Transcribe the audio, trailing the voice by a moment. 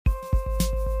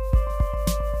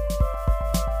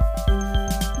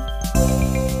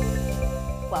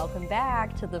welcome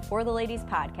back to the For the Ladies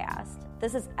podcast.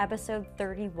 This is episode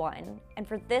 31, and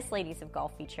for this Ladies of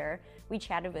Golf feature, we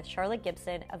chatted with Charlotte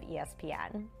Gibson of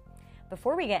ESPN.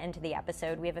 Before we get into the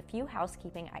episode, we have a few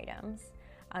housekeeping items.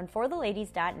 On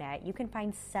fortheladies.net, you can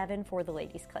find 7 For the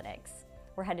Ladies clinics.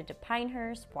 We're headed to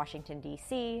Pinehurst, Washington,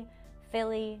 D.C.,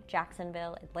 Philly,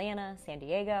 Jacksonville, Atlanta, San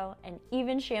Diego, and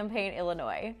even Champaign,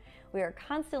 Illinois. We are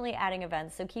constantly adding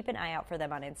events, so keep an eye out for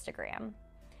them on Instagram.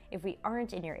 If we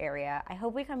aren't in your area, I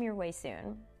hope we come your way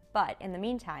soon. But in the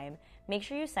meantime, make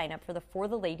sure you sign up for the For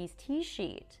the Ladies tee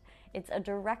sheet. It's a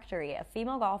directory of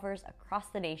female golfers across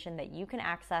the nation that you can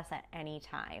access at any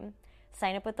time.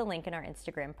 Sign up with the link in our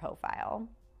Instagram profile.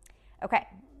 Okay,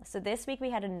 so this week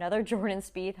we had another Jordan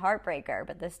Spieth heartbreaker,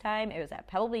 but this time it was at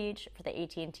Pebble Beach for the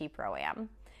AT&T Pro-Am.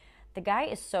 The guy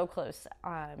is so close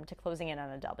to closing in on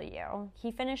a W. He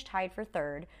finished tied for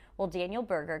third, while Daniel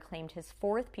Berger claimed his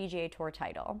 4th PGA Tour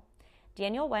title.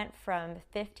 Daniel went from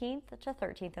 15th to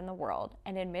 13th in the world,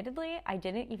 and admittedly, I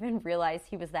didn't even realize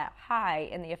he was that high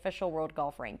in the official world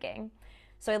golf ranking.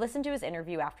 So I listened to his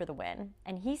interview after the win,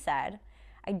 and he said,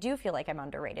 "I do feel like I'm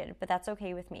underrated, but that's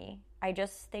okay with me. I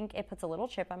just think it puts a little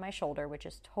chip on my shoulder, which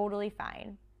is totally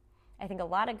fine. I think a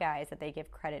lot of guys that they give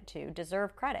credit to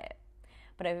deserve credit.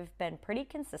 But I've been pretty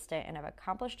consistent and I've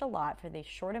accomplished a lot for the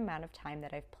short amount of time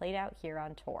that I've played out here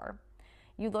on tour.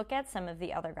 You look at some of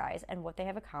the other guys and what they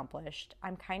have accomplished,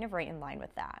 I'm kind of right in line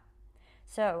with that.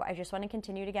 So I just want to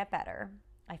continue to get better.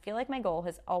 I feel like my goal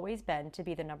has always been to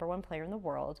be the #1 player in the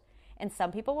world, and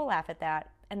some people will laugh at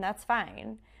that, and that's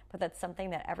fine, but that's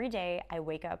something that every day I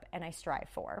wake up and I strive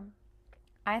for."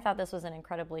 I thought this was an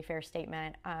incredibly fair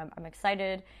statement. I'm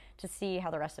excited to see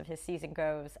how the rest of his season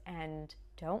goes, and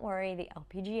don't worry, the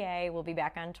LPGA will be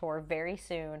back on tour very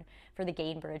soon for the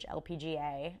Gainbridge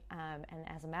LPGA, and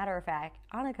as a matter of fact,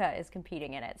 Annika is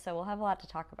competing in it, so we'll have a lot to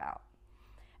talk about.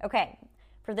 Okay,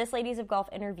 for this Ladies of Golf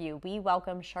interview, we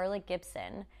welcome Charlotte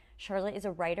Gibson. Charlotte is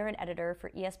a writer and editor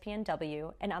for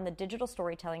ESPNW and on the digital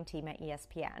storytelling team at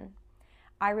ESPN.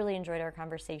 I really enjoyed our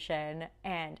conversation,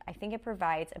 and I think it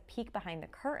provides a peek behind the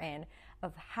curtain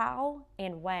of how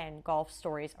and when golf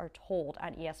stories are told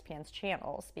on ESPN's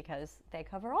channels, because they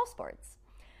cover all sports.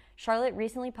 Charlotte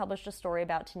recently published a story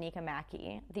about Tanika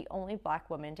Mackey, the only Black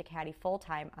woman to caddy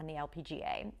full-time on the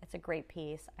LPGA. It's a great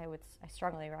piece. I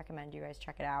strongly recommend you guys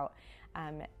check it out.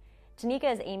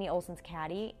 Tanika is Amy Olsen's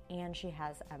caddy, and she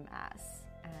has MS.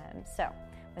 So,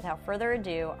 without further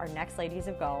ado, our next Ladies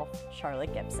of Golf,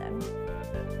 Charlotte Gibson.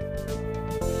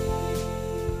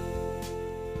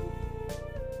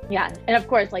 Yeah, and of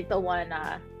course, like the one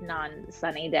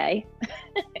non-sunny day.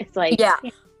 It's like... Yeah.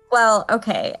 Well,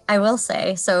 okay, I will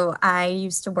say, so I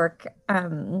used to work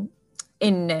in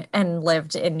and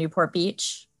lived in Newport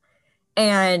Beach,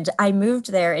 and I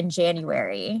moved there in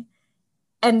January,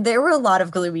 and there were a lot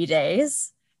of gloomy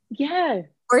days. Yeah.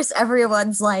 Of course,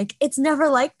 everyone's like, "It's never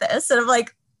like this," and I'm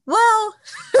like, well,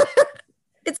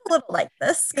 it's a little like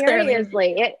this.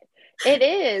 Seriously, it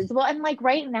is. Well, and like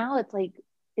right now, it's like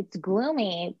it's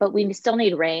gloomy, but we still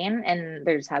need rain, and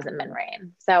there just hasn't been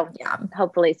rain. So yeah,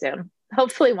 hopefully soon.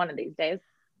 Hopefully one of these days.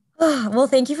 Well,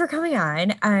 thank you for coming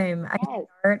on. I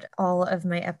start all of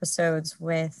my episodes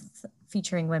with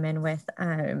featuring women with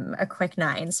a quick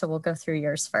 9, so we'll go through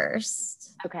yours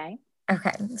first. Okay.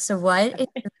 Okay. So what is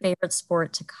your favorite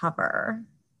sport to cover?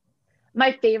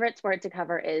 My favorite sport to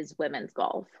cover is women's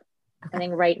golf. Okay. I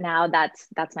think right now that's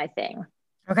my thing.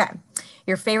 Okay.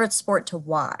 Your favorite sport to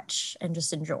watch and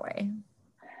just enjoy?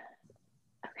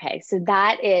 Okay. So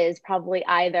that is probably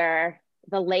either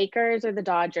the Lakers or the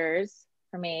Dodgers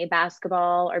for me,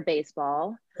 basketball or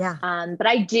baseball. Yeah. But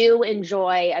I do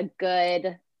enjoy a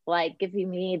good, like, give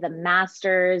me the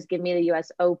Masters, give me the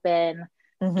US Open,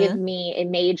 give me a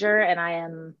major, and I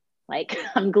am like,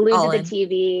 I'm glued all to the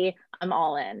TV. I'm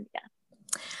all in.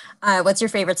 Yeah. What's your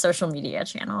favorite social media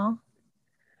channel?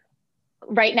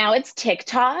 Right now it's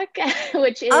TikTok,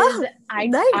 which is,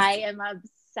 nice. I am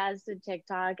obsessed with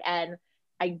TikTok, and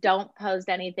I don't post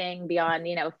anything beyond,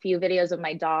 a few videos of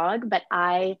my dog, but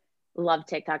I love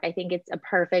TikTok. I think it's a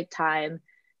perfect time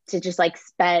to just like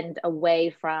spend away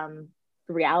from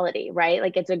reality, right?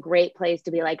 Like it's a great place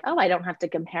to be like, oh, I don't have to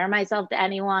compare myself to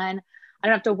anyone. I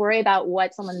don't have to worry about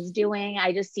what someone's doing.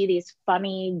 I just see these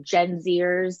funny Gen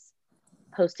Zers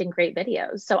posting great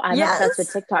videos. So I'm obsessed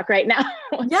with TikTok right now.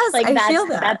 Yes, like I feel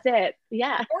that. That's it.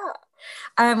 Yeah.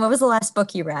 What was the last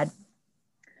book you read?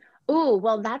 Oh,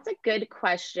 well, that's a good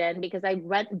question, because I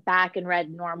went back and read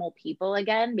Normal People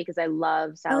again, because I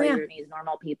love Sally Rooney's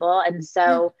Normal People. And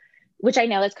so which I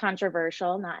know is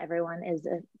controversial. Not everyone is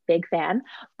a big fan,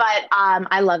 but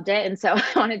I loved it. And so I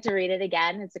wanted to read it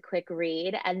again. It's a quick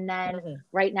read. And then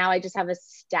right now I just have a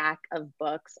stack of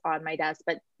books on my desk,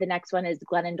 but the next one is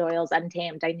Glennon Doyle's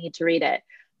Untamed. I need to read it.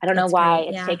 I don't know why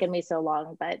it's taken me so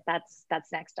long, but that's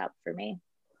next up for me.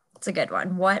 It's a good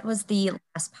one. What was the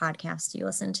last podcast you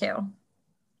listened to?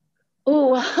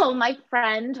 Oh, well, my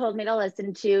friend told me to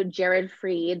listen to Jared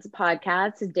Freed's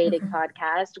podcast, his dating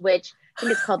podcast, which I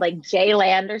think it's called like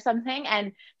J-Land or something.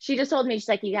 And she just told me, she's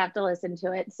like, you have to listen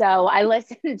to it. So I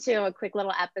listened to a quick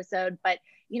little episode, but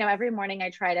every morning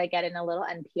I try to get in a little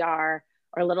NPR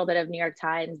or a little bit of New York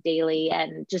Times daily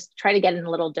and just try to get in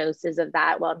little doses of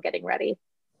that while I'm getting ready.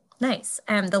 Nice.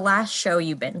 The last show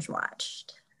you binge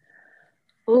watched?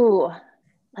 Ooh,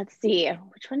 let's see.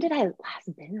 Which one did I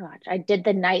last binge watch? I did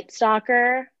The Night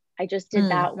Stalker. I just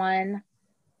did that one.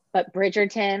 But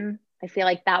Bridgerton, I feel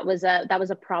like that was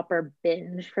a proper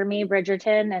binge for me,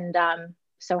 Bridgerton. And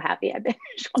so happy I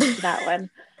binge watched that one.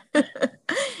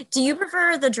 Do you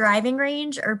prefer the driving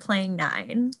range or playing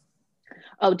nine?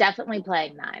 Oh, definitely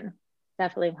playing nine.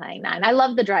 Definitely playing nine. I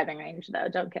love the driving range though.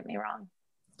 Don't get me wrong.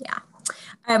 Yeah.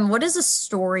 What is a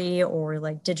story or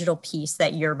like digital piece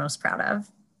that you're most proud of?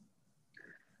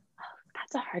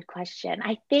 That's a hard question.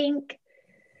 I think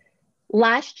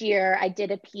last year I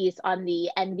did a piece on the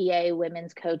NBA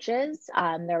women's coaches.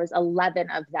 There was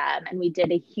 11 of them, and we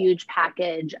did a huge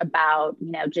package about,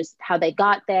 just how they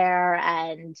got there,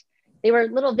 and they were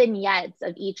little vignettes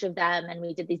of each of them, and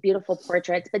we did these beautiful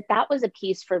portraits. But that was a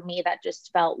piece for me that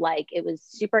just felt like it was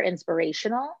super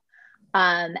inspirational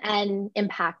and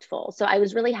impactful. So I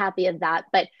was really happy of that.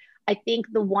 But I think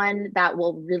the one that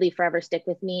will really forever stick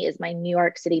with me is my New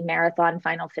York City Marathon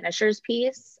final finishers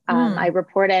piece. I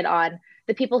reported on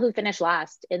the people who finished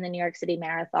last in the New York City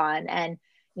Marathon. And,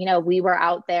 we were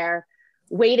out there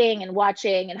waiting and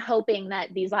watching and hoping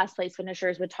that these last place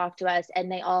finishers would talk to us. And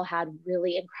they all had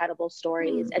really incredible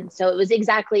stories. And so it was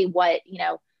exactly what,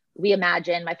 we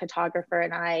imagined, my photographer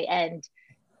and I, and,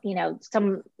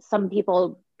 some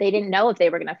people, they didn't know if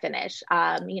they were going to finish.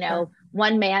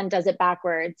 One man does it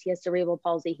backwards. He has cerebral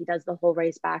palsy. He does the whole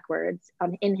race backwards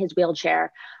in his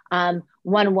wheelchair.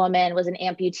 One woman was an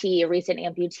amputee, a recent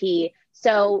amputee.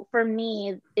 So for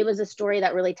me, it was a story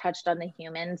that really touched on the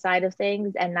human side of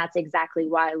things. And that's exactly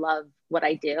why I love what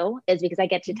I do, is because I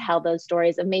get to tell those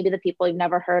stories of maybe the people you've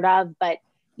never heard of, but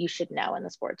you should know in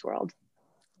the sports world.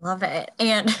 Love it.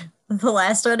 And the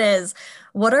last one is,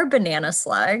 what are banana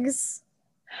slugs?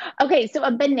 Okay, so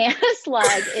a banana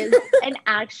slug is an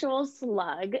actual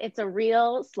slug. It's a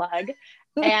real slug.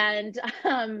 And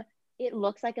it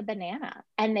looks like a banana.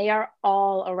 And they are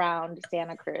all around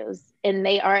Santa Cruz. And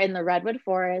they are in the Redwood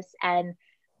Forest. And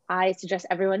I suggest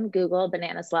everyone Google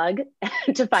banana slug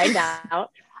to find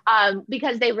out.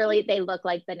 Because they look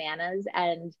like bananas.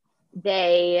 And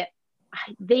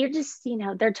they're just,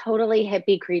 they're totally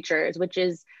hippie creatures, which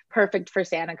is perfect for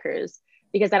Santa Cruz,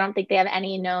 because I don't think they have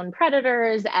any known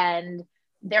predators, and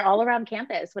they're all around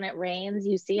campus. When it rains,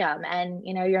 you see them, and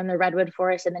you're in the Redwood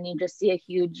Forest, and then you just see a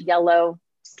huge yellow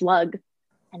slug,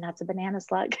 and that's a banana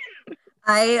slug.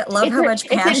 I love how much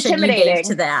passion you gave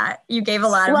to that. You gave a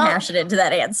lot of passion into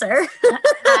that answer.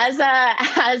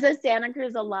 As a Santa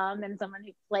Cruz alum and someone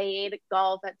who played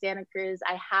golf at Santa Cruz,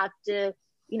 I have to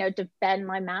defend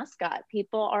my mascot.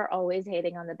 People are always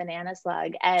hating on the banana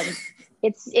slug, and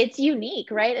it's unique,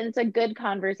 right? And it's a good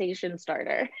conversation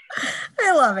starter.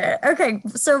 I love it. Okay.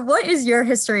 So what is your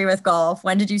history with golf?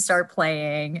 When did you start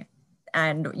playing?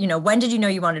 And, when did you know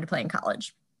you wanted to play in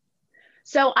college?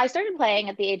 So I started playing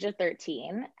at the age of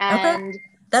 13, and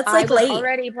that's like late.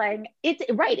 Already playing. It's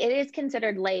right. It is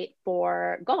considered late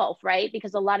for golf, right?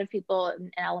 Because a lot of people in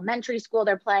elementary school,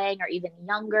 they're playing, or even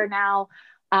younger now.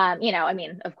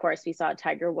 Of course, we saw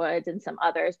Tiger Woods and some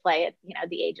others play at,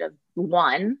 the age of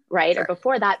 1, right? Sure. Or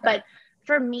before that. Sure. But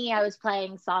for me, I was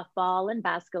playing softball and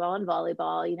basketball and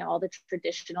volleyball, all the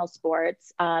traditional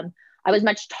sports. I was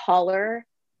much taller,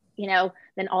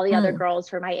 than all the other girls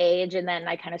for my age. And then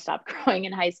I kind of stopped growing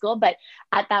in high school. But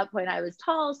at that point, I was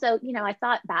tall. So, I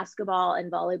thought basketball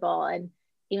and volleyball and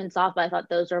even softball, I thought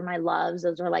those were my loves.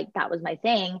 Those were that was my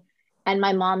thing. And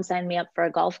my mom signed me up for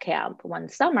a golf camp one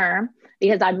summer,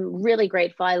 because I'm really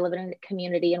grateful. I live in a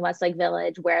community in Westlake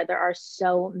Village where there are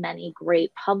so many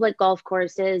great public golf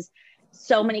courses,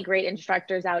 so many great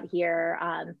instructors out here.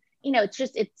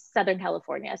 It's Southern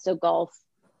California. So golf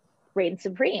reigns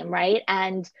supreme, right?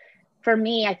 And for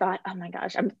me, I thought, oh my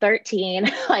gosh, I'm 13.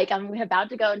 I'm about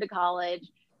to go into college.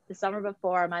 The summer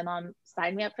before, my mom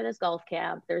signed me up for this golf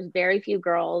camp. There's very few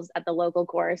girls at the local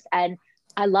course, and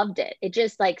I loved it. It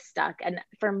just stuck. And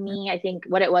for me, I think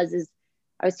what it was is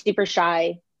I was super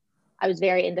shy. I was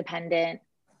very independent,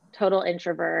 total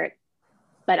introvert,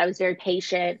 but I was very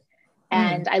patient.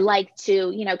 And I like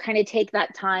to, you know, kind of take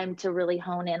that time to really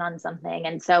hone in on something.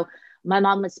 And so my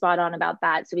mom was spot on about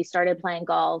that. So we started playing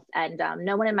golf, and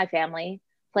no one in my family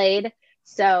played.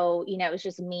 So, you know, it was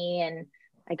just me, and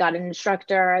I got an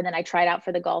instructor, and then I tried out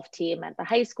for the golf team at the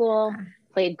high school,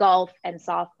 played golf and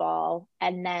softball.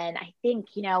 And then I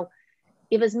think, you know,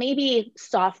 it was maybe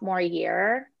sophomore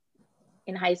year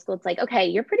in high school. It's like, okay,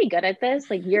 you're pretty good at this.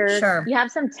 Like you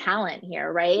have some talent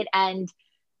here. Right. And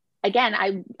again,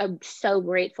 I'm so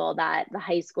grateful that the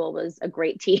high school was a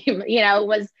great team. You know, it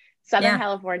was Southern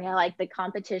California. Like the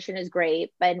competition is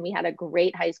great, but we had a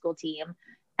great high school team,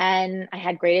 and I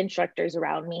had great instructors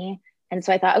around me. And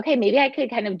so I thought, okay, maybe I could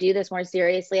kind of do this more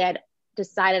seriously. I'd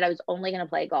decided I was only going to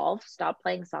play golf, stop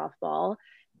playing softball.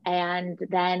 And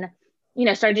then, you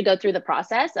know, started to go through the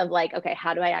process of like, okay,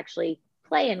 how do I actually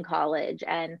play in college,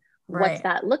 and what's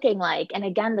that looking like? And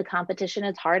again, the competition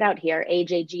is hard out here.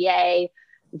 AJGA,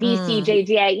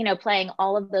 VCJGA, you know, playing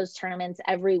all of those tournaments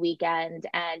every weekend.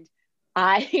 And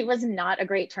I was not a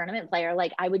great tournament player.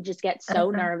 Like I would just get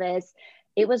so nervous.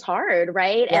 It was hard,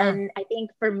 right? And I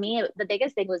think for me, the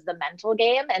biggest thing was the mental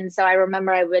game. And so I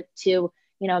remember I went to,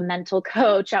 you know, a mental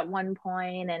coach at one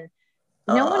point, and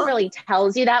no one really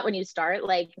tells you that when you start.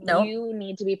 Like you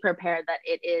need to be prepared that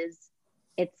it's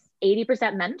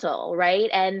 80% mental, right?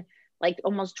 And like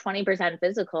almost 20%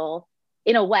 physical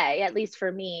in a way, at least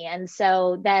for me. And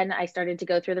so then I started to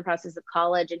go through the process of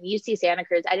college, and UC Santa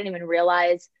Cruz, I didn't even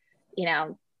realize, you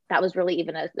know, that was really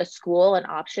even a school, an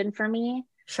option for me.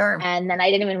 Sure. And then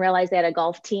I didn't even realize they had a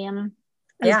golf team.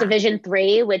 It was Division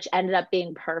III, which ended up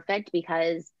being perfect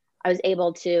because I was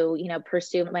able to, you know,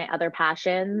 pursue my other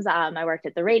passions. I worked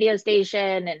at the radio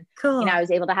station, and, you know, I was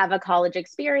able to have a college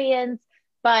experience.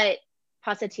 But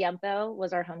Pasatiempo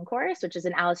was our home course, which is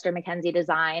an Alistair McKenzie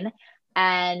design.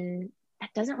 And it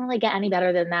doesn't really get any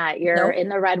better than that. You're in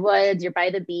the redwoods, you're by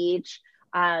the beach.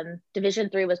 Division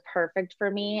III was perfect for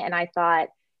me. And I thought,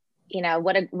 you know,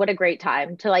 what a great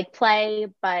time to like play,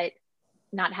 but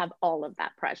not have all of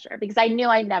that pressure, because I knew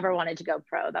I never wanted to go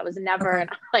pro. That was never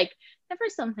never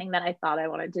something that I thought I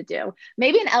wanted to do.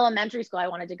 Maybe in elementary school, I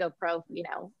wanted to go pro, you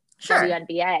know,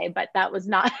 WNBA, but that was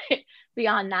not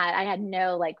beyond that. I had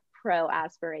no like pro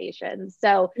aspirations.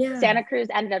 So Santa Cruz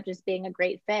ended up just being a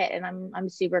great fit, and I'm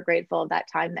super grateful of that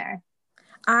time there.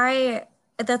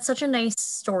 That's such a nice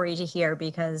story to hear,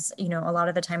 because, you know, a lot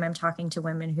of the time I'm talking to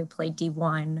women who play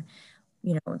D1,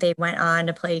 you know, they went on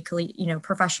to play, you know,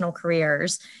 professional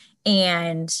careers,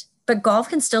 but golf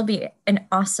can still be an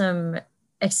awesome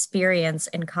experience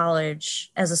in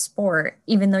college as a sport,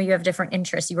 even though you have different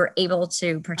interests. You were able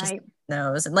to participate in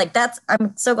those. And like,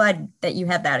 I'm so glad that you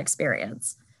had that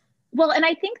experience. Well, and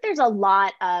I think there's a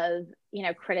lot of, you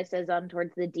know, criticism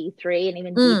towards the D3 and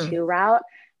even D2 route.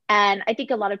 And I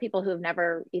think a lot of people who have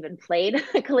never even played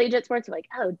collegiate sports are like,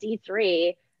 oh,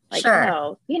 D3, like,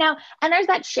 oh, you know, and there's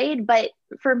that shade. But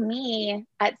for me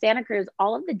at Santa Cruz,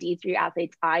 all of the D3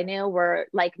 athletes I knew were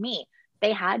like me.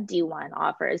 They had D1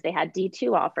 offers, they had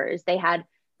D2 offers, they had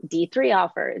D3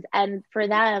 offers. And for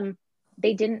them,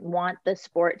 they didn't want the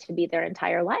sport to be their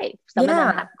entire life. Some of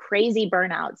them had crazy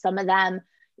burnout. Some of them,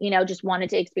 you know, just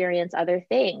wanted to experience other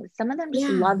things. Some of them just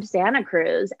loved Santa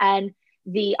Cruz, and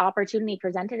the opportunity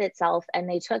presented itself and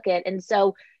they took it. And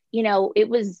so, you know, it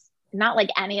was not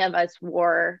like any of us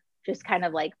were just kind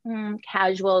of like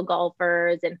casual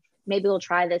golfers and maybe we'll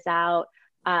try this out,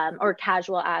 or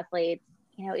casual athletes.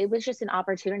 You know, it was just an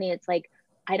opportunity. It's like,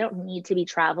 I don't need to be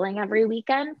traveling every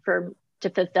weekend to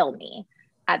fulfill me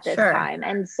at this time.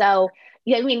 And so,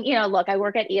 yeah, I mean, you know, look, I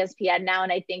work at ESPN now,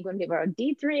 and I think when people are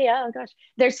D3, oh gosh,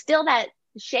 there's still that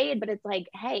shade, but it's like,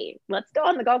 hey, let's go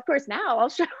on the golf course now. I'll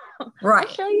show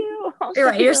you.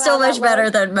 You're still much better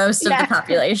than most of the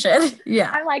population.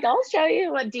 I'm like, I'll show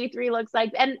you what D3 looks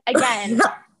like. And again,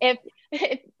 if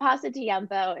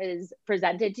Pasatiempo is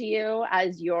presented to you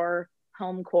as your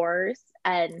home course,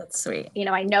 and that's sweet. You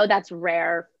know, I know that's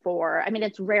rare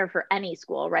it's rare for any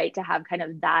school, right, to have kind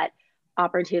of that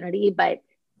opportunity. But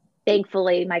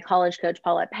thankfully, my college coach,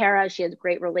 Paulette Para, she has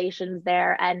great relations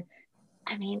there. And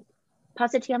I mean,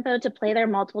 Pasatiempo, to play there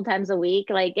multiple times a week,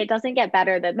 like it doesn't get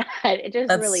better than that. It just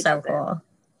really doesn't. Cool.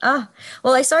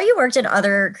 Well, I saw you worked in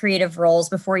other creative roles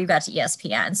before you got to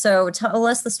ESPN. So tell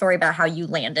us the story about how you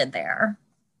landed there.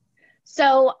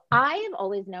 So I have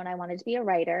always known I wanted to be a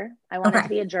writer. I wanted to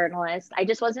be a journalist. I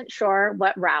just wasn't sure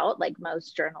what route, like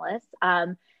most journalists.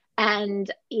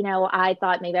 And, you know, I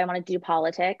thought maybe I wanted to do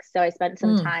politics. So I spent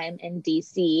some time in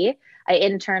DC. I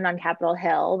interned on Capitol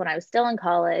Hill when I was still in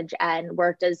college and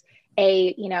worked as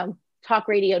a, you know, talk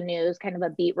radio news, kind of a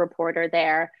beat reporter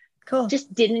there. Cool.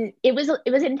 Just didn't, it was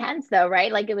intense though,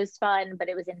 right? Like it was fun, but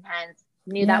it was intense.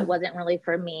 Knew that wasn't really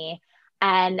for me.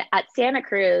 And at Santa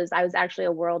Cruz, I was actually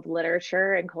a world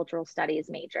literature and cultural studies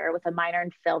major with a minor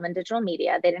in film and digital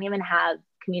media. They didn't even have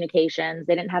communications.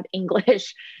 They didn't have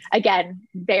English. Again,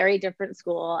 very different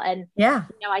school. And,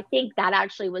 I think that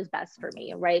actually was best for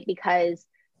me, right? Because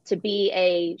to be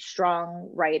a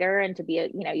strong writer and to be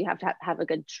you have to have a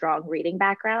good, strong reading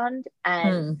background.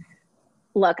 And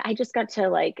look, I just got to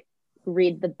like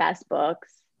read the best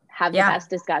books, have the best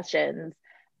discussions,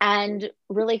 and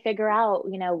really figure out,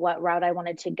 what route I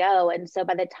wanted to go. And so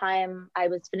by the time I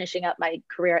was finishing up my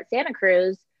career at Santa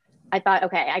Cruz, I thought,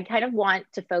 okay, I kind of want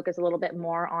to focus a little bit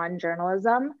more on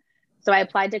journalism. So I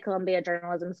applied to Columbia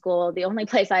Journalism School. The only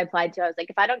place I applied to, I was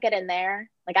like, if I don't get in there,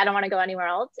 like, I don't want to go anywhere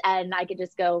else. And I could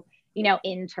just go,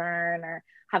 intern or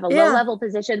have a low level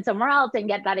position somewhere else and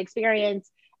get that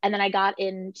experience. And then I got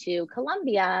into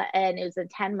Columbia, and it was a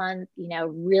 10-month,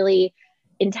 really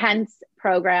intense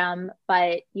program,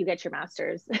 but you get your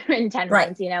master's in 10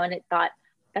 months, and it thought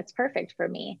that's perfect for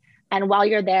me. And while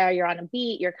you're there, you're on a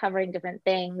beat, you're covering different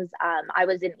things. I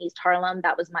was in East Harlem.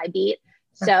 That was my beat.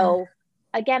 So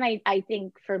again, I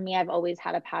think for me, I've always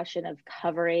had a passion of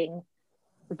covering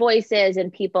voices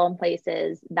and people and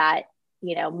places that,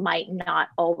 might not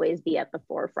always be at the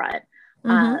forefront.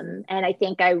 And I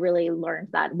think I really learned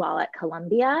that while at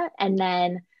Columbia. And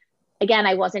then again,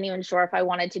 I wasn't even sure if I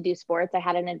wanted to do sports. I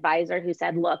had an advisor who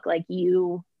said, look, like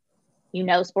you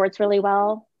know sports really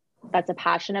well. That's a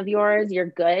passion of yours. You're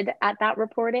good at that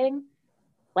reporting.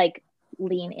 Like,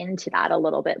 lean into that a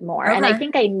little bit more. And I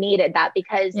think I needed that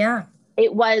because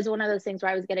it was one of those things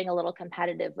where I was getting a little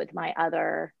competitive with my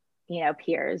other,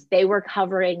 peers. They were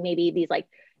covering maybe these like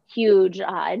huge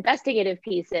investigative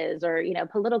pieces or,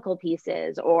 political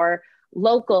pieces or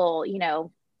local,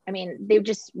 they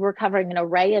just were covering an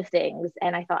array of things.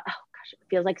 And I thought, oh gosh, it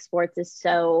feels like sports is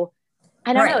so,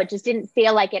 I don't know. It just didn't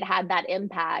feel like it had that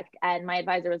impact. And my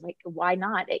advisor was like, why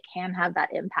not? It can have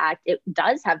that impact. It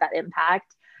does have that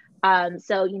impact.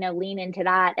 So, lean into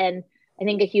that. And I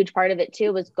think a huge part of it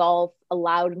too was golf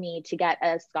allowed me to get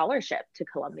a scholarship to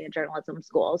Columbia Journalism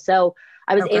School. So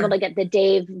I was able to get the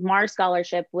Dave Marr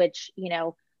scholarship, which,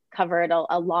 covered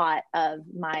a lot of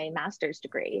my master's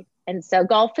degree. And so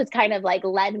golf has kind of like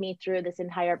led me through this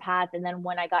entire path. And then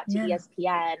when I got to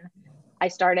ESPN, I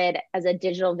started as a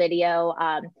digital video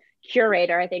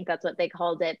curator. I think that's what they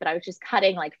called it. But I was just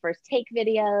cutting like first take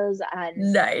videos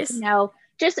and,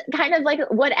 just kind of like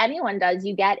what anyone does.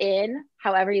 You get in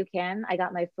however you can. I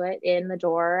got my foot in the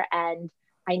door and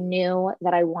I knew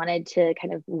that I wanted to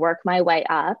kind of work my way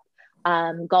up.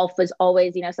 Golf was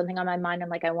always, something on my mind. I'm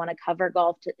like, I want to cover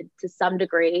golf to some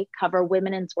degree, cover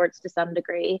women in sports to some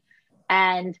degree.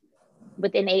 And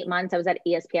within 8 months, I was at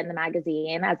ESPN, the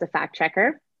magazine, as a fact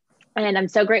checker. And I'm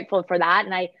so grateful for that.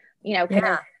 And I, kind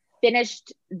of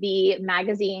finished the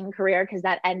magazine career because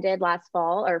that ended last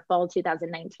fall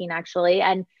 2019, actually.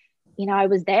 And, I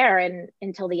was there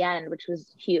until the end, which was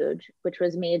huge, which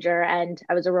was major. And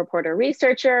I was a reporter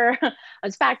researcher, I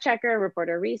was fact checker,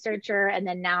 reporter researcher. And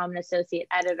then now I'm an associate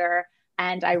editor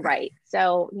and I write.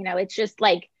 So, it's just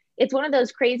like, it's one of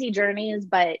those crazy journeys,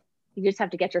 but you just have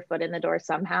to get your foot in the door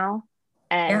somehow.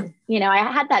 And,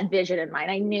 I had that vision in mind.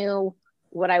 I knew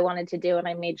what I wanted to do. And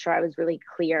I made sure I was really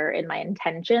clear in my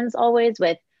intentions always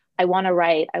with, I want to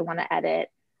write, I want to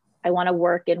edit, I want to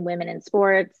work in women in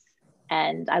sports,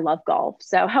 and I love golf.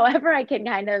 So however I can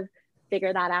kind of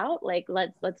figure that out, like,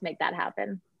 let's make that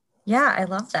happen. Yeah, I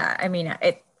love that. I mean,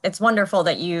 it's wonderful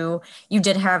that you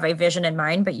did have a vision in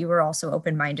mind, but you were also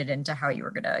open-minded into how you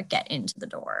were going to get into the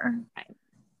door. Right.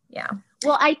 Yeah.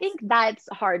 Well, I think that's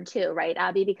hard too, right,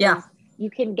 Abby? Because you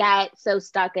can get so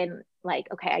stuck in like,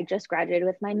 okay, I just graduated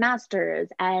with my master's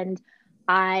and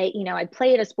I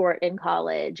played a sport in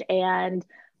college and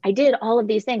I did all of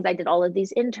these things. I did all of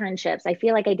these internships. I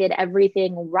feel like I did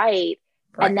everything right.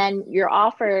 And then you're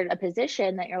offered a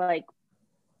position that you're like,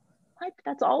 what?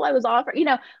 That's all I was offered.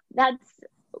 That's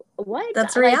what?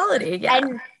 That's reality. Yeah.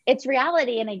 And it's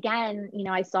reality. And again,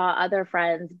 I saw other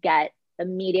friends get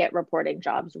immediate reporting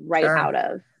jobs right out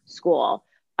of school,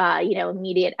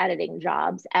 immediate editing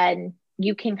jobs. And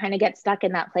you can kind of get stuck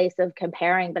in that place of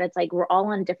comparing, but it's like, we're all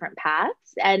on different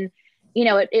paths and,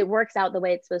 it works out the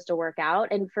way it's supposed to work out.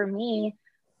 And for me,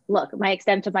 look, my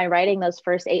extent of my writing, those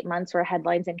first 8 months were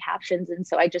headlines and captions. And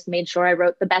so I just made sure I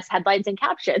wrote the best headlines and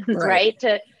captions, right?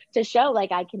 To show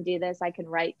like, I can do this, I can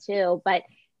write too, but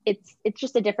it's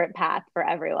just a different path for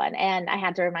everyone. And I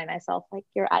had to remind myself, like,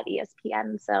 you're at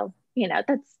ESPN. So, that's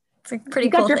it's a pretty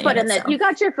cool thing. You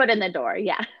got your foot in the door.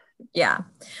 Yeah. Yeah.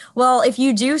 Well, if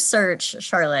you do search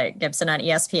Charlotte Gibson on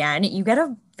ESPN, you get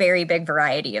a very big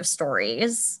variety of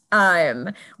stories,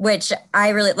 which I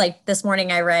really like. This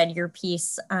morning, I read your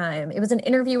piece. It was an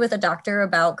interview with a doctor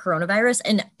about coronavirus,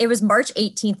 and it was March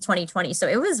 18th, 2020. So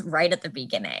it was right at the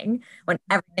beginning when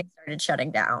everything started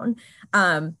shutting down.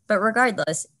 But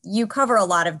regardless, you cover a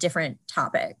lot of different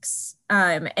topics.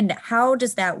 And how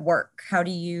does that work? How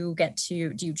do you do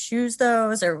you choose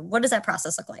those, or what does that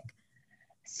process look like?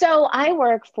 So I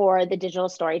work for the Digital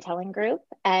Storytelling Group,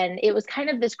 and it was kind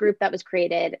of this group that was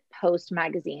created post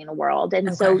magazine world. And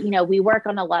Okay. so, we work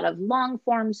on a lot of long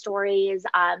form stories,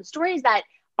 stories that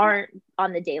aren't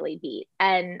on the daily beat.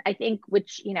 And I think,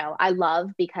 which, I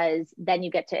love, because then you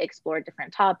get to explore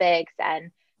different topics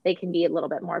and they can be a little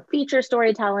bit more feature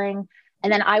storytelling.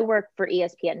 And then I work for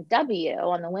ESPNW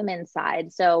on the women's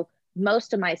side. So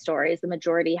most of my stories, the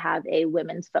majority have a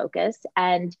women's focus.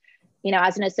 And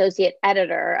as an associate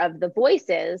editor of the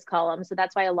Voices column, so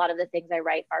that's why a lot of the things I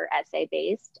write are essay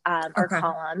based, are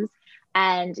columns.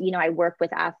 And, I work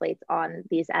with athletes on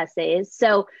these essays.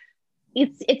 So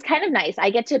it's kind of nice.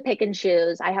 I get to pick and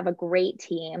choose. I have a great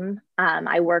team.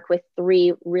 I work with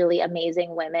 3 really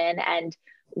amazing women, and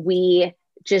we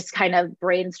just kind of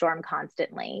brainstorm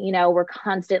constantly. We're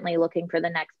constantly looking for the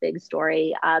next big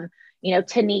story.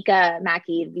 Tanika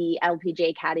Mackie, the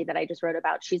LPGA caddy that I just wrote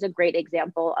about, she's a great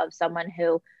example of someone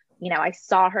who, I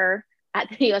saw her at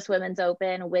the US Women's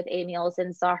Open with Amy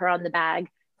Olson, saw her on the bag,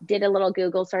 did a little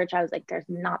Google search. I was like, there's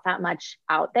not that much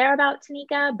out there about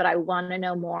Tanika, but I want to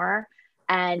know more.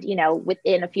 And,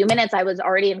 within a few minutes, I was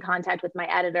already in contact with my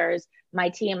editors, my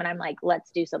team, and I'm like, let's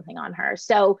do something on her.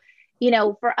 So,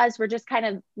 for us, we're just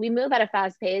we move at a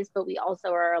fast pace, but we also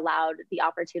are allowed the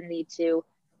opportunity to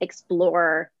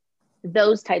explore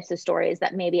those types of stories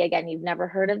that maybe, again, you've never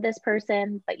heard of this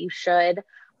person, but you should.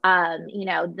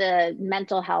 The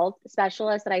mental health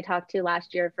specialist that I talked to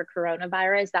last year for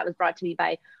coronavirus, that was brought to me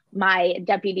by my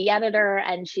deputy editor.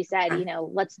 And she said,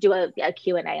 let's do a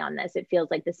Q&A on this. It feels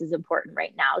like this is important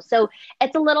right now. So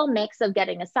it's a little mix of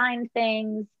getting assigned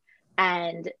things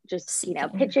and just,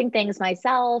 pitching things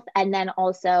myself. And then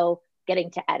also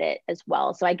getting to edit as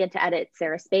well. So I get to edit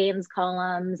Sarah Spain's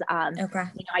columns. I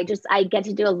get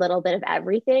to do a little bit of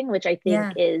everything, which I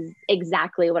think is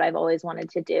exactly what I've always wanted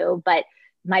to do. But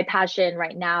my passion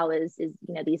right now is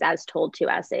these As Told To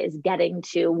essays, getting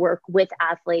to work with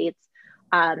athletes.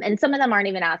 And some of them aren't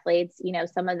even athletes,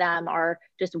 some of them are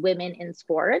just women in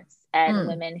sports and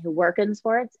women who work in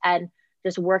sports, and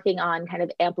just working on kind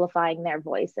of amplifying their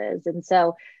voices. And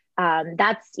so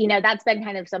that's been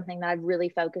kind of something that I've really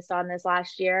focused on this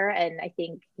last year. And I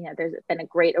think, there's been a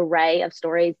great array of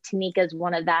stories. Tanika's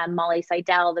one of them, Molly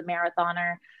Seidel, the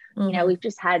marathoner.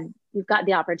 We've got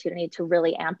the opportunity to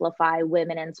really amplify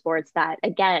women in sports that,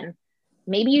 again,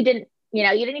 maybe you didn't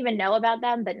even know about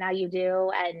them, but now you do,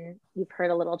 and you've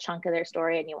heard a little chunk of their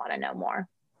story and you want to know more.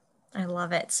 I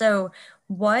love it. So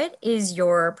what is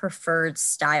your preferred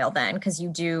style then? Because you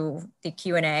do the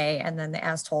Q&A and then the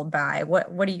As Told By.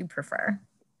 What do you prefer?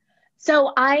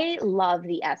 So I love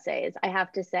the essays. I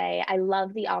have to say, I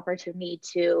love the opportunity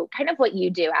to kind of what you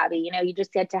do, Abby. You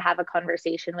just get to have a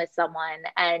conversation with someone,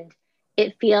 and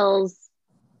it feels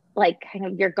like kind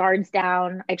of your guard's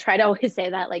down. I try to always say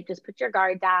that, like, just put your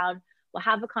guard down. We'll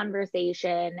have a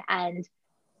conversation. And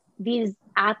these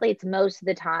athletes, most of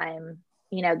the time,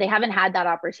 they haven't had that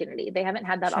opportunity. They haven't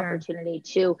had that opportunity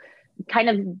to kind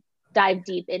of dive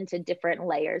deep into different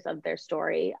layers of their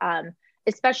story.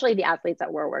 Especially the athletes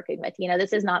that we're working with.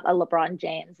 This is not a LeBron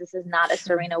James. This is not a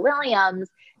Serena Williams.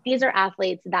 These are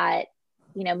athletes that,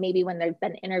 maybe when they've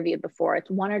been interviewed before,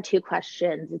 it's 1 or 2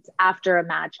 questions. It's after a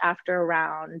match, after a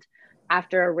round,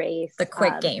 after a race. The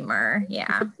quick gamer.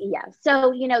 Yeah. Yeah.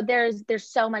 So, there's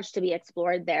so much to be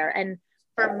explored there. And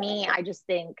for me, I just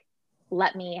think,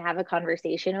 let me have a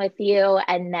conversation with you.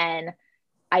 And then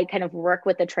I kind of work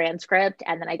with the transcript,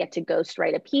 and then I get to ghost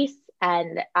write a piece.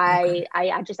 And I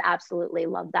just absolutely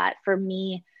love that. For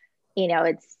me,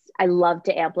 I love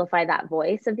to amplify that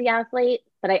voice of the athlete,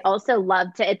 but I also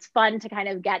it's fun to kind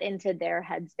of get into their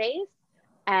headspace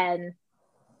and,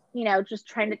 just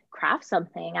trying to craft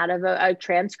something out of a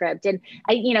transcript. And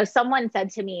someone said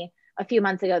to me a few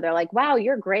months ago, they're like, wow,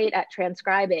 you're great at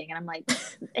transcribing. And I'm like,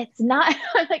 it's not,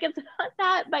 like, it's not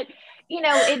that, but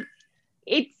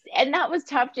and that was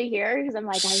tough to hear, because I'm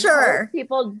like, I hope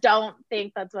people don't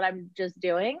think that's what I'm just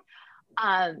doing,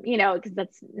 because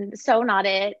that's so not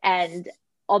it. And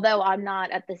although I'm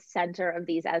not at the center of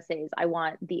these essays, I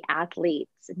want the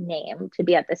athlete's name to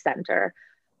be at the center.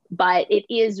 But it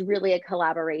is really a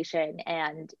collaboration,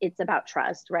 and it's about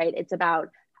trust, right? It's about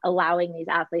allowing these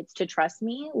athletes to trust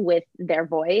me with their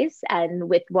voice and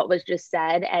with what was just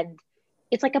said. And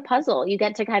it's like a puzzle. You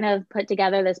get to kind of put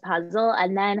together this puzzle,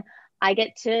 and then I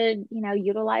get to,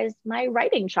 utilize my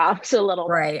writing chops a little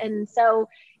bit. And so,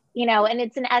 and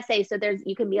it's an essay. So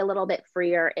you can be a little bit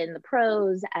freer in the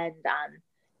prose. And,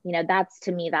 that's,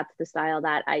 to me, that's the style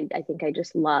that I think I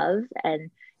just love. And,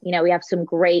 we have some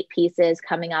great pieces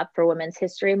coming up for Women's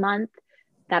History Month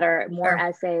that are more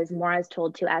essays, more as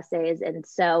told to essays. And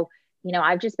so,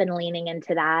 I've just been leaning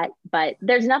into that, but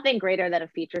there's nothing greater than a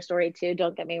feature story too.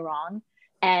 Don't get me wrong.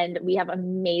 And we have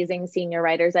amazing senior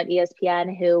writers at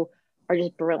ESPN who are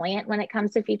just brilliant when it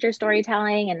comes to feature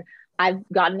storytelling. And I've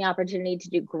gotten the opportunity to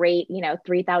do great,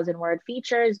 3,000 word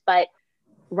features, but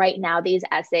right now these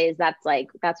essays, that's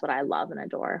what I love and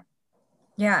adore.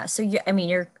 Yeah. So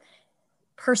you're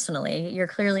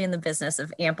clearly in the business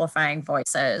of amplifying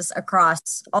voices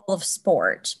across all of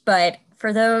sport, but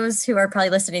for those who are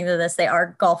probably listening to this, they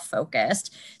are golf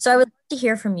focused. So I would like to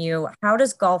hear from you, how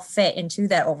does golf fit into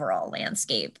that overall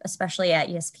landscape, especially at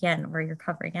ESPN where you're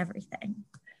covering everything?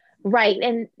 Right.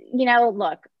 And,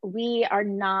 look, we are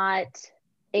not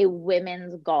a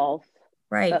women's golf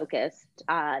focused,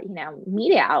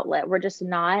 media outlet.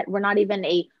 We're not even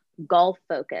a golf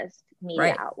focused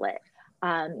media outlet.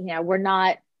 We're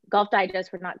not Golf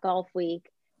Digest, we're not Golf Week,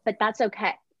 but that's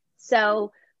okay.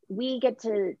 So we get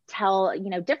to tell,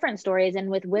 different stories. And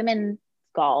with women's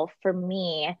golf, for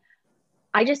me,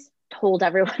 I just told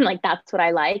everyone, that's what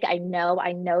I like. I know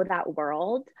that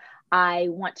world. I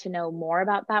want to know more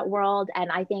about that world.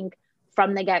 And I think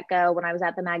from the get-go, when I was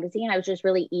at the magazine, I was just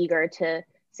really eager to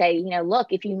say, look,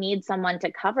 if you need someone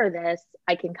to cover this,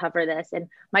 I can cover this. And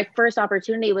my first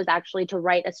opportunity was actually to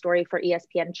write a story for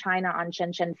ESPN China on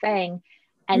Shen Feng.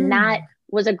 And that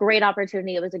was a great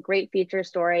opportunity. It was a great feature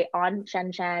story on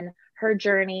Shen, her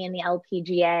journey in the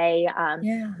LPGA. And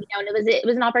it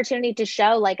was an opportunity to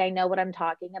show, I know what I'm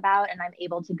talking about, and I'm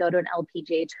able to go to an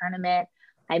LPGA tournament.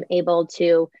 I'm able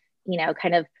to,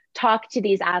 kind of talk to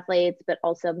these athletes, but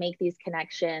also make these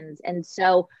connections. And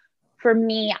so for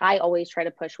me, I always try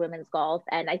to push women's golf.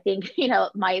 And I think, some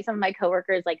of my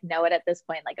coworkers know it at this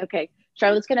point, okay,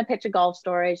 Charlotte's going to pitch a golf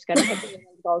story. She's going to pitch a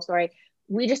women's golf story.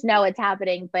 We just know it's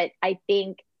happening. But I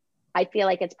feel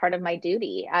like it's part of my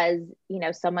duty as,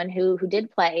 someone who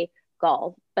did play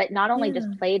golf, but not only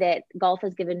just played it, golf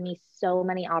has given me so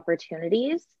many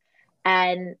opportunities,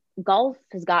 and golf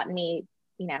has gotten me,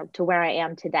 to where I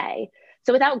am today.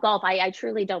 So without golf, I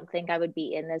truly don't think I would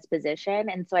be in this position.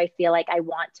 And so I feel like I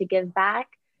want to give back,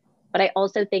 but I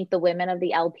also think the women of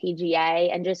the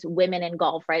LPGA and just women in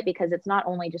golf, right? Because it's not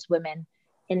only just women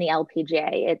in the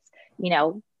LPGA, it's,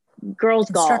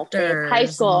 girls golf, it's high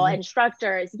school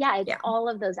instructors. It's all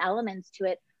of those elements to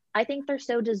it. I think they're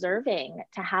so deserving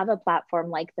to have a platform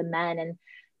like the men. And,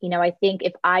 I think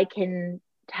if I can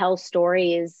tell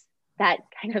stories that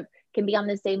kind of can be on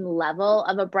the same level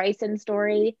of a Bryson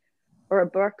story or a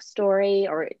Brooke story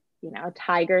or, a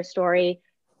Tiger story,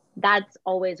 that's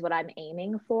always what I'm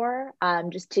aiming for,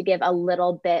 just to give a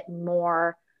little bit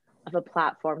more of a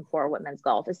platform for women's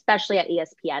golf, especially at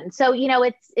ESPN. So,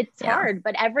 it's hard,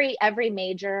 but every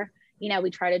major, we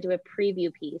try to do a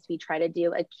preview piece. We try to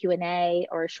do a Q&A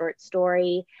or a short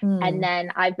story. And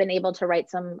then I've been able to write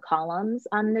some columns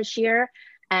this year.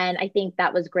 And I think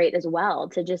that was great as well,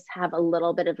 to just have a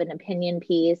little bit of an opinion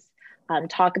piece,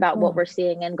 talk about what we're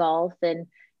seeing in golf. And,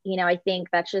 I think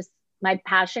that's just, my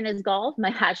passion is golf.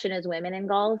 My passion is women in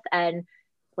golf. And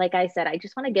like I said, I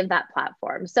just want to give that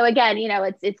platform. So again,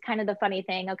 it's kind of the funny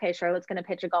thing. Okay, Charlotte's going to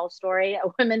pitch a golf story, a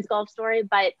women's golf story,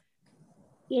 but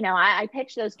I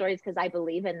pitch those stories because I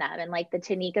believe in them. And the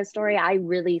Tanika story, I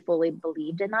really fully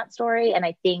believed in that story. And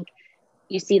I think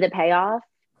you see the payoff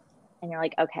and you're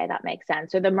like, okay, that makes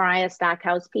sense. Or the Mariah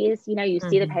Stackhouse piece, you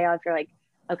see the payoff, you're like,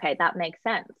 okay, that makes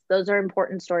sense. Those are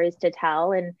important stories to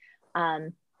tell. And,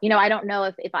 I don't know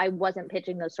if I wasn't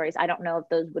pitching those stories, I don't know if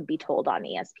those would be told on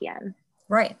ESPN.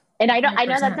 Right. And I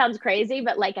know that sounds crazy,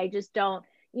 but I just don't,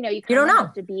 you don't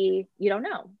know. You don't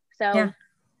know. So,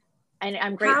 and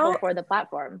I'm grateful for the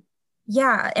platform.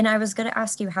 Yeah. And I was going to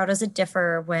ask you, how does it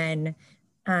differ when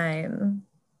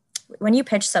you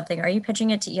pitch something? Are you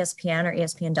pitching it to ESPN or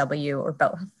ESPNW or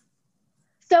both?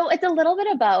 So it's a little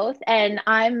bit of both. And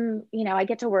I'm, I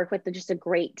get to work with just a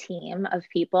great team of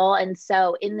people. And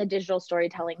so in the digital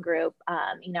storytelling group,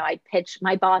 I pitch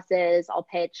my bosses, I'll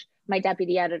pitch my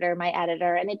deputy editor, my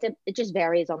editor, and it just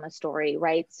varies on the story,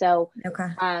 right? So,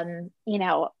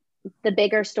 the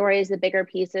bigger stories, the bigger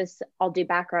pieces, I'll do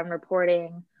background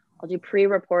reporting, I'll do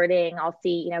pre-reporting. I'll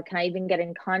see, can I even get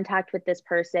in contact with this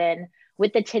person?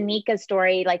 With the Tanika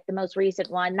story, like the most recent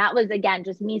one, that was, again,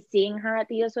 just me seeing her at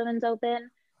the US Women's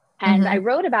Open. And I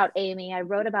wrote about Amy. I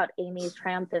wrote about Amy's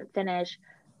triumphant finish.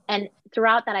 And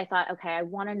throughout that, I thought, okay, I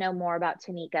want to know more about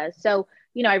Tanika. So,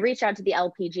 I reached out to the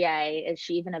LPGA. Is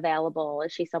she even available?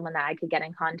 Is she someone that I could get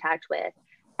in contact with?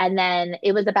 And then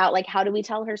it was about like, how do we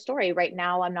tell her story? Right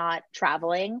now, I'm not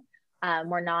traveling.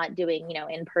 We're not doing,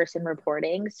 in-person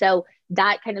reporting. So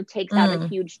that kind of takes out a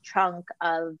huge chunk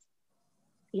of,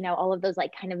 all of those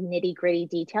like kind of nitty gritty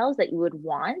details that you would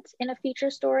want in a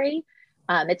feature story.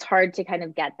 It's hard to kind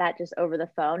of get that just over the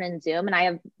phone and Zoom. And I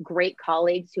have great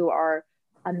colleagues who are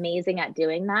amazing at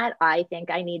doing that. I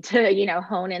think I need to,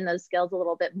 hone in those skills a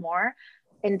little bit more.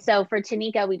 And so for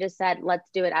Tanika, we just said, let's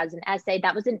do it as an essay.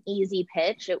 That was an easy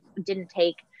pitch. It didn't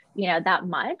take, that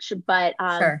much, but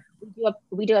Sure.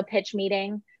 we do a pitch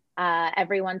meeting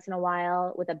every once in a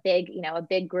while with a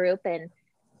big group, and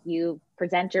you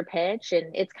present your pitch,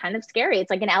 and it's kind of scary.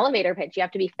 It's like an elevator pitch. You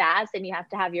have to be fast and you have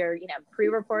to have your,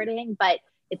 pre-reporting, but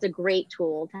it's a great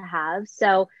tool to have.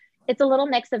 So it's a little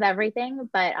mix of everything,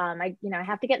 but I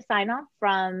have to get sign off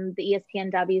from the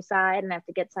ESPNW side, and I have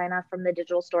to get sign off from the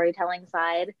digital storytelling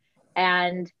side.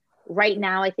 And right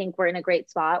now, I think we're in a great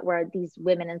spot where these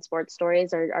women in sports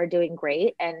stories are doing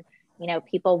great, and,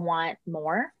 people want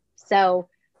more. So,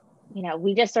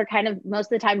 we just are kind of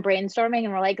most of the time brainstorming,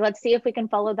 and we're like, let's see if we can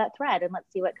follow that thread and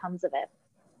let's see what comes of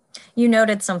it. You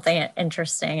noted something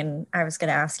interesting, and I was going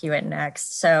to ask you it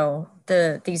next. So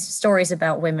these stories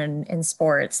about women in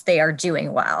sports, they are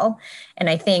doing well. And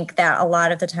I think that a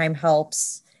lot of the time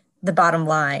helps the bottom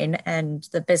line and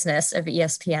the business of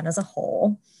ESPN as a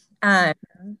whole. But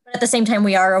at the same time,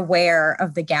 we are aware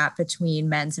of the gap between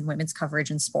men's and women's coverage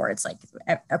in sports, like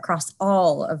across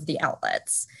all of the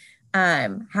outlets.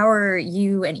 How are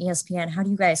you and ESPN, how do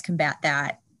you guys combat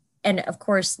that? And of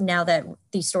course, now that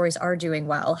these stories are doing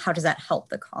well, how does that help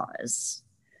the cause?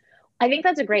 I think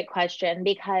that's a great question,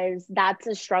 because that's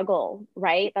a struggle,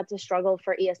 right? That's a struggle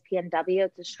for ESPNW.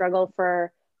 It's a struggle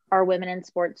for our women in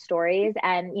sports stories.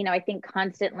 And, I think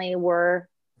constantly we're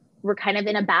kind of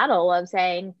in a battle of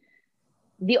saying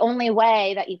the only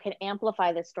way that you can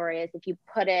amplify the story is if you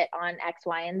put it on X,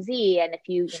 Y, and Z. And if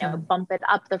you, bump it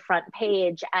up the front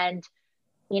page. And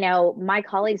my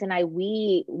colleagues and I,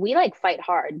 we like fight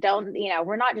hard.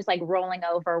 We're not just like rolling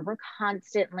over. We're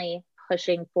constantly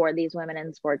pushing for these women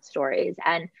in sports stories.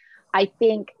 And I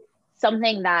think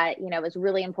something that, is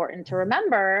really important to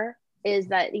remember is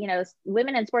that,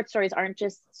 women in sports stories aren't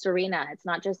just Serena. It's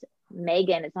not just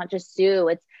Megan. It's not just Sue.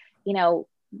 It's,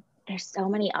 there's so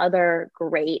many other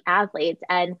great athletes.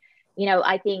 And,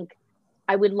 I think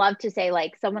I would love to say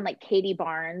like someone like Katie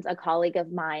Barnes, a colleague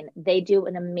of mine, they do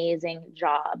an amazing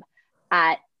job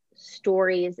at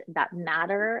stories that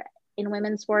matter in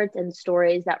women's sports and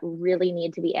stories that really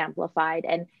need to be amplified.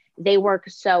 And they work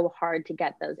so hard to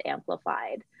get those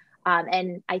amplified.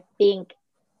 And I think,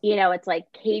 it's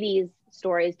like Katie's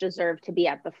stories deserve to be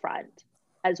at the front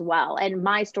as well. And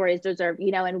my stories deserve,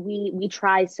 and we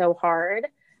try so hard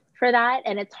for that.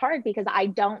 And it's hard because I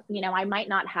don't, I might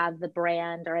not have the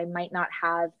brand, or I might not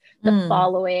have the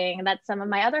following that some of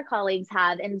my other colleagues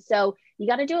have. And so you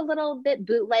got to do a little bit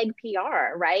bootleg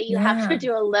PR, right? You have to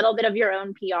do a little bit of your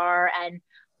own PR. And,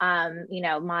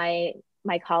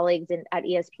 my colleagues at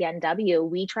ESPNW,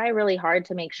 we try really hard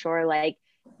to make sure like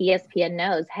ESPN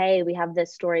knows, hey, we have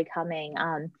this story coming.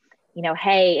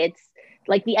 Hey, it's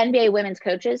like the NBA women's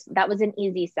coaches. That was an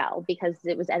easy sell because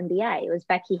it was NBA. It was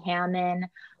Becky Hammon.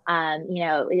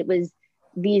 It was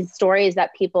these stories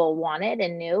that people wanted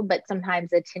and knew, but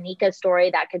sometimes a Tanika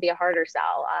story, that could be a harder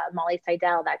sell. Molly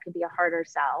Seidel, that could be a harder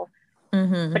sell.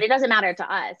 But it doesn't matter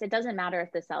to us. It doesn't matter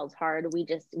if the sell's hard.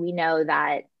 We know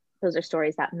that those are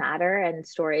stories that matter and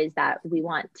stories that we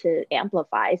want to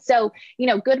amplify. So,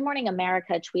 Good Morning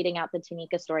America tweeting out the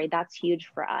Tanika story, that's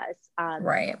huge for us.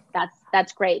 Right.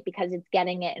 That's great because it's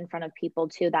getting it in front of people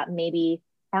too, that maybe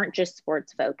aren't just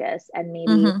sports focused, and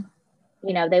maybe,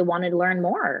 they wanted to learn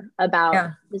more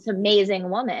about this amazing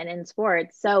woman in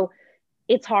sports. So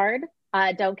it's hard.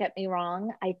 Don't get me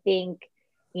wrong. I think,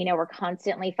 we're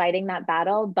constantly fighting that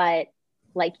battle, but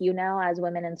like, as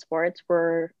women in sports,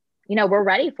 we're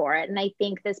ready for it. And I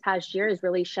think this past year has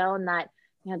really shown that,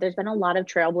 there's been a lot of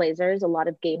trailblazers, a lot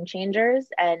of game changers,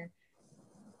 and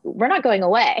we're not going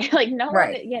away. Like no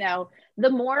one, the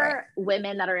more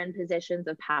women that are in positions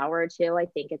of power too, I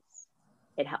think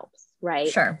it helps, right?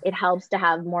 Sure. It helps to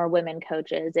have more women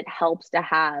coaches. It helps to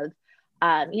have,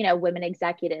 women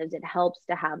executives. It helps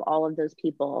to have all of those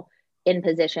people in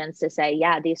positions to say,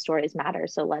 yeah, these stories matter.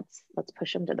 So let's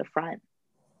push them to the front.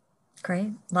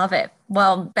 Great. Love it.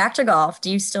 Well, back to golf.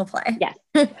 Do you still play? Yes,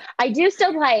 I do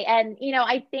still play. And,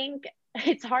 I think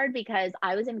it's hard because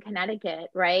I was in Connecticut,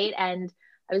 right? And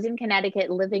I was in Connecticut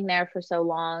living there for so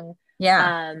long.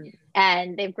 Yeah.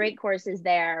 And they have great courses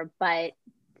there, but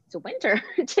it's winter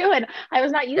too. And I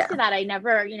was not used to that. I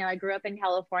never, I grew up in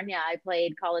California. I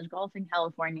played college golf in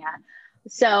California.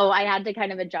 So I had to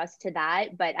kind of adjust to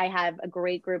that. But I have a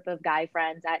great group of guy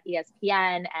friends at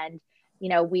ESPN, and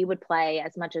we would play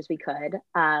as much as we could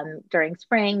during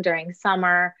spring, during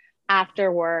summer,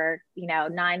 after work,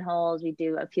 9 holes. We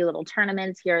do a few little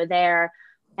tournaments here or there.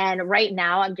 And right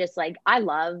now I'm just like, I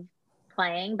love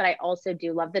playing, but I also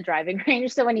do love the driving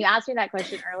range. So when you asked me that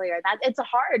question earlier, it's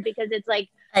hard because it's like,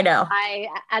 I know.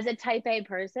 As a type A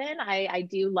person, I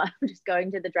do love just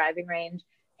going to the driving range,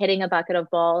 hitting a bucket of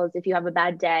balls. If you have a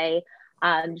bad day,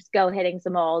 just go hitting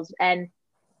some balls. And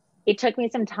it took me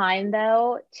some time,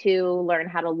 though, to learn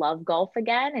how to love golf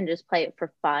again and just play it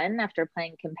for fun after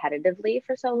playing competitively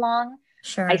for so long.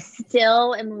 Sure. I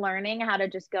still am learning how to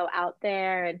just go out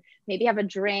there and maybe have a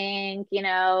drink,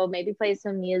 maybe play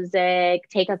some music,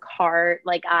 take a cart.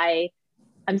 Like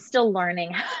I'm still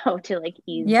learning how to like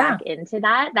ease back into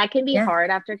that. That can be hard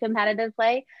after competitive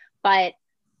play, but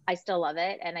I still love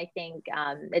it. And I think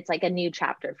it's like a new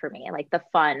chapter for me, like the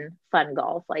fun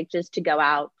golf, like just to go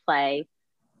out, play,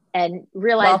 and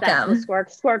realize that the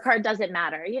scorecard doesn't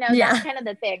matter. That's kind of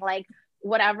the thing. Like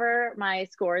whatever my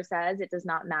score says, it does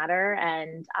not matter.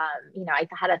 And, I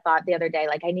had a thought the other day,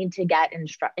 like I need to get an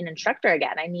instructor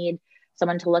again. I need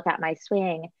someone to look at my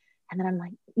swing. And then I'm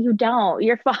like, you don't,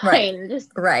 you're fine. Right.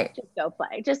 Just go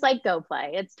play. Just like go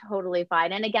play. It's totally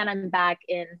fine. And again, I'm back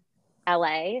in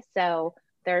LA. So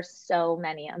there's so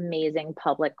many amazing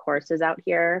public courses out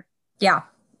here. Yeah.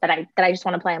 That I just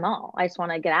want to play them all. I just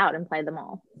want to get out and play them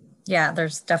all. Yeah,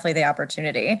 there's definitely the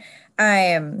opportunity.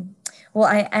 I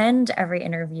end every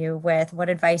interview with, what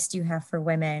advice do you have for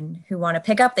women who want to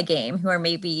pick up the game, who are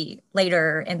maybe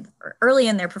early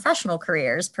in their professional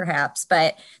careers, perhaps,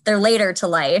 but they're later to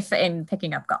life in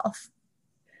picking up golf?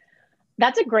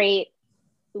 That's a great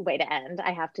way to end,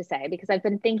 I have to say, because I've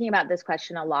been thinking about this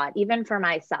question a lot, even for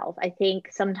myself. I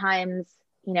think sometimes,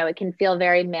 it can feel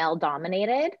very male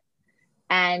dominated.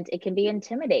 And it can be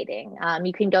intimidating.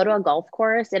 You can go to a golf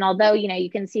course, and although, you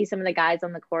can see some of the guys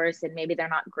on the course and maybe they're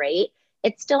not great,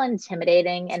 it's still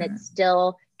intimidating and it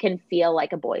still can feel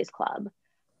like a boys' club.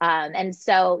 And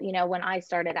so, when I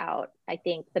started out, I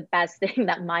think the best thing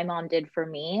that my mom did for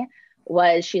me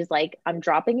was she's like, I'm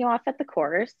dropping you off at the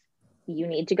course. You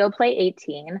need to go play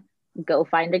 18, go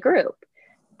find a group.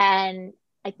 And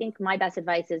I think my best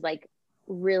advice is like,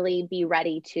 really be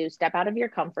ready to step out of your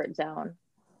comfort zone,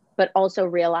 but also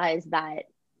realize that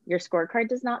your scorecard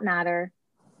does not matter.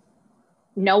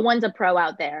 No one's a pro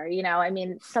out there.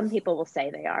 Some people will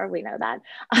say they are, we know that,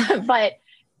 but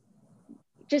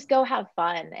just go have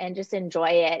fun and just enjoy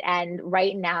it. And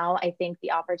right now, I think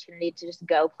the opportunity to just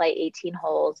go play 18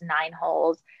 holes, 9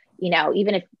 holes,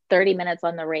 even if 30 minutes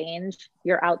on the range,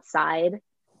 you're outside.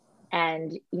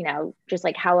 And, just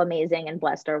like how amazing and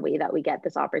blessed are we that we get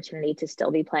this opportunity to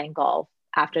still be playing golf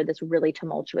after this really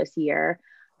tumultuous year.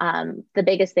 The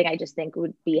biggest thing I just think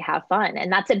would be have fun.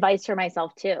 And that's advice for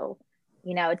myself too.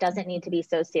 It doesn't need to be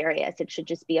so serious. It should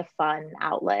just be a fun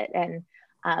outlet. And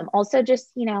also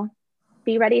just,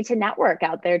 be ready to network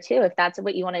out there too. If that's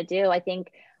what you want to do. I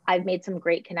think I've made some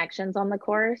great connections on the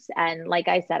course. And like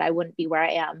I said, I wouldn't be where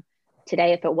I am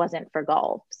today if it wasn't for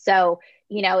golf. So,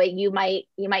 you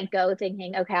might go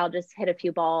thinking, okay, I'll just hit a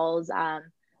few balls. I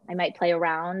might play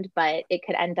around, but it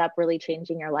could end up really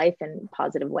changing your life in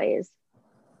positive ways.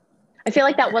 I feel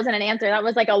like that wasn't an answer. That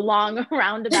was like a long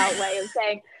roundabout way of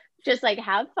saying, just like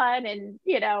have fun and,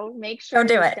 make sure to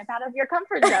step out of your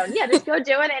comfort zone. Yeah, just go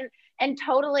do it. And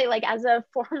totally, like as a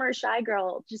former shy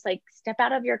girl, just like step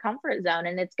out of your comfort zone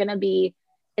and it's going to be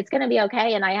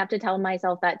okay. And I have to tell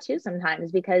myself that too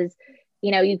sometimes because,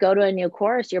 you go to a new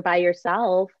course, you're by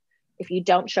yourself. If you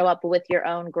don't show up with your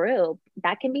own group,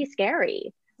 that can be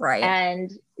scary. Right.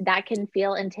 And that can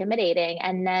feel intimidating.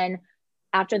 And then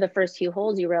after the first few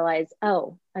holes, you realize,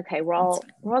 oh, okay, we're all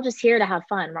just here to have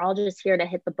fun. We're all just here to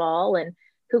hit the ball and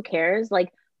who cares?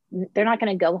 Like, they're not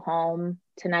going to go home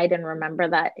tonight and remember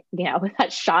that,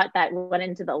 that shot that went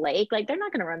into the lake. Like, they're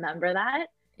not going to remember that.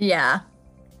 Yeah.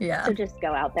 Yeah. So just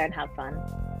go out there and have fun.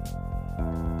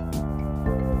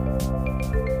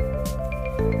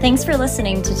 Thanks for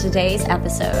listening to today's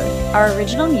episode. Our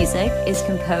original music is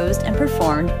composed and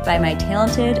performed by my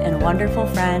talented and wonderful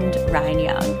friend, Ryan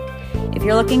Young. If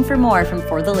you're looking for more from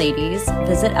For the Ladies,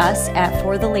 visit us at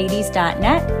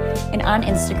fortheladies.net and on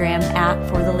Instagram at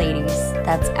fortheladies.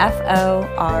 That's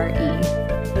FORE.